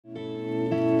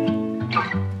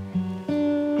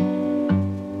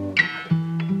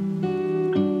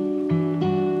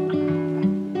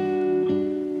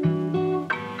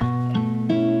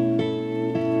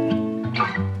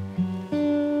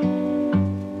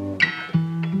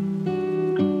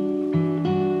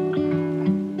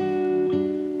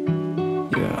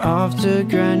off to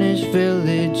Greenwich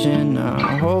Village, and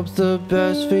I hope the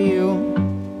best for you.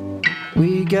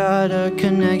 We got a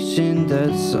connection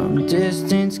that some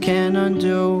distance can't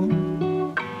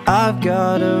undo. I've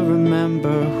gotta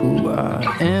remember who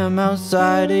I am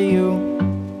outside of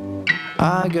you.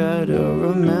 I gotta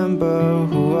remember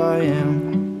who I am.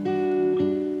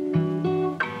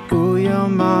 Ooh, your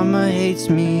mama hates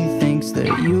me, thinks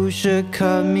that you should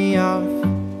cut me off.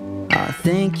 I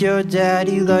think your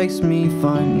daddy likes me,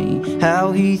 funny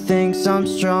how he thinks I'm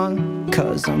strong.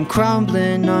 'Cause I'm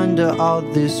crumbling under all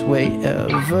this weight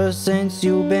ever since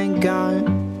you've been gone.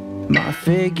 My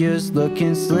figure's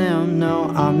looking slim, no,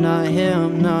 I'm not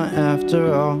him, not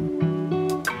after all.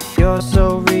 You're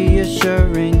so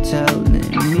reassuring, telling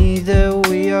me that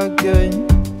we are good.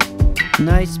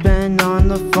 Nights spent on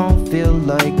the phone feel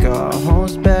like our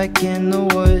home's back in the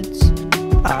woods.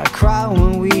 I cry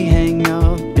when we hang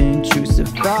up, intrusive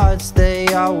thoughts, they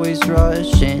always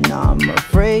rush. And I'm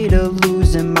afraid of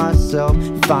losing myself.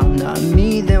 If I'm not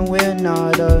me, then we're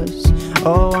not us.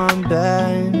 Oh, I'm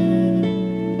bad.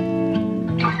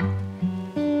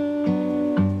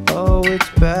 Oh, it's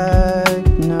back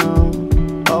now.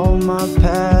 Oh, my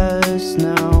past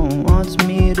now wants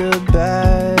me to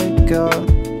back up.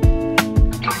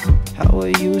 How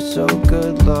are you so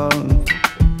good, love?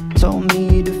 Told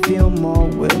me to feel more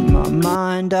with my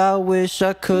mind. I wish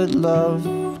I could love.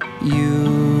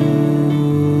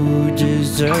 You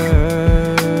deserve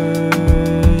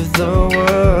the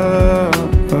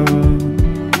world.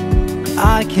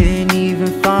 I can't even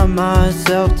find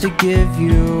myself to give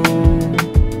you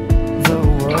the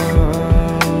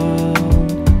world,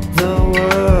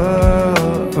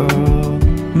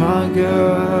 my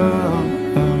girl.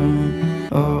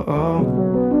 Oh, oh.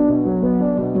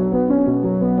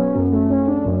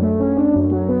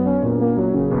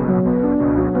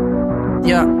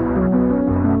 Yeah.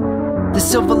 The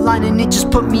silver lining, it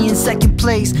just put me in second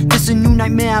place. This a new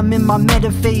nightmare, I'm in my meta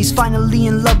phase. Finally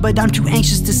in love, but I'm too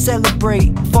anxious to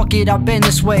celebrate. Fuck it, I've been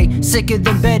this way. Sicker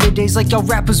than better days, like y'all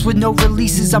rappers with no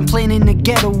releases. I'm planning a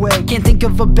getaway. Can't think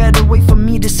of a better way for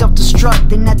me to self-destruct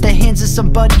than at the hands of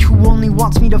somebody who only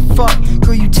wants me to fuck.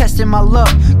 Girl, you testing my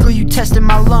love. Girl, you testing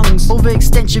my lungs.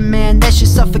 Overextension, man, that shit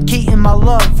suffocating my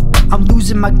love. I'm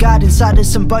losing my God inside of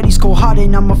somebody's cold heart,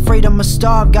 and I'm afraid I'ma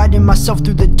starve, guiding myself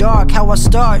through the dark. How I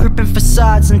start, ripping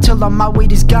facades until all my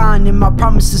weight is gone, and my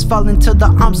promises fall into the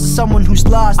arms of someone who's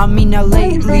lost. I mean, now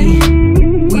lately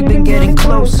we've been getting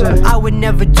closer. I would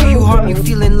never do you harm, you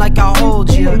feeling like I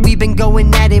hold you. We've been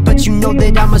going at it, but you know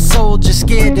that I'm a soldier,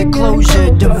 scared of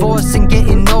closure. Divorce and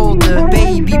getting older.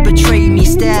 Baby betrayed me,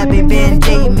 stabbing,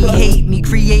 band-aid me, hate me,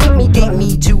 create me, date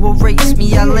me to erase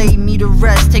me. I lay me to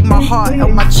rest, take my heart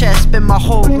out my chest. Spend my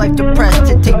whole life depressed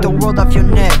to take the world off your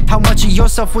neck. How much of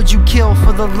yourself would you kill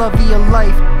for the love of your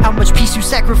life? How much peace you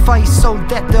sacrifice so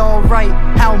that they're alright?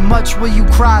 How much will you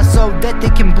cry so that they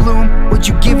can bloom? Would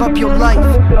you give up your life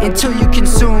until you're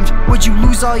consumed? Would you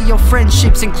lose all your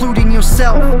friendships, including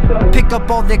yourself? Pick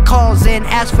up all their calls and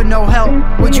ask for no help?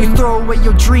 Would you throw away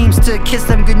your dreams to kiss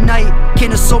them goodnight?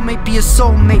 Can a soulmate be a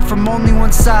soulmate from only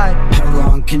one side? How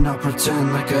long can I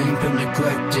pretend like I ain't been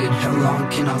neglected? How long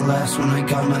can I last when I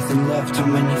got nothing left? How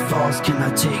many falls can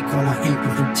I take when I ain't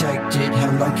been protected?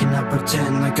 How long can I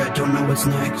pretend like I don't know what's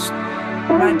next?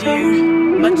 My dear,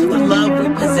 much of the love we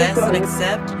possess and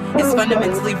accept is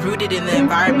fundamentally rooted in the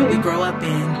environment we grow up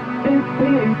in.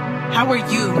 How are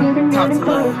you taught to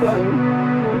love?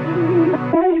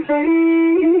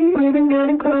 We've been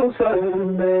getting closer,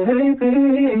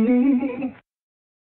 baby.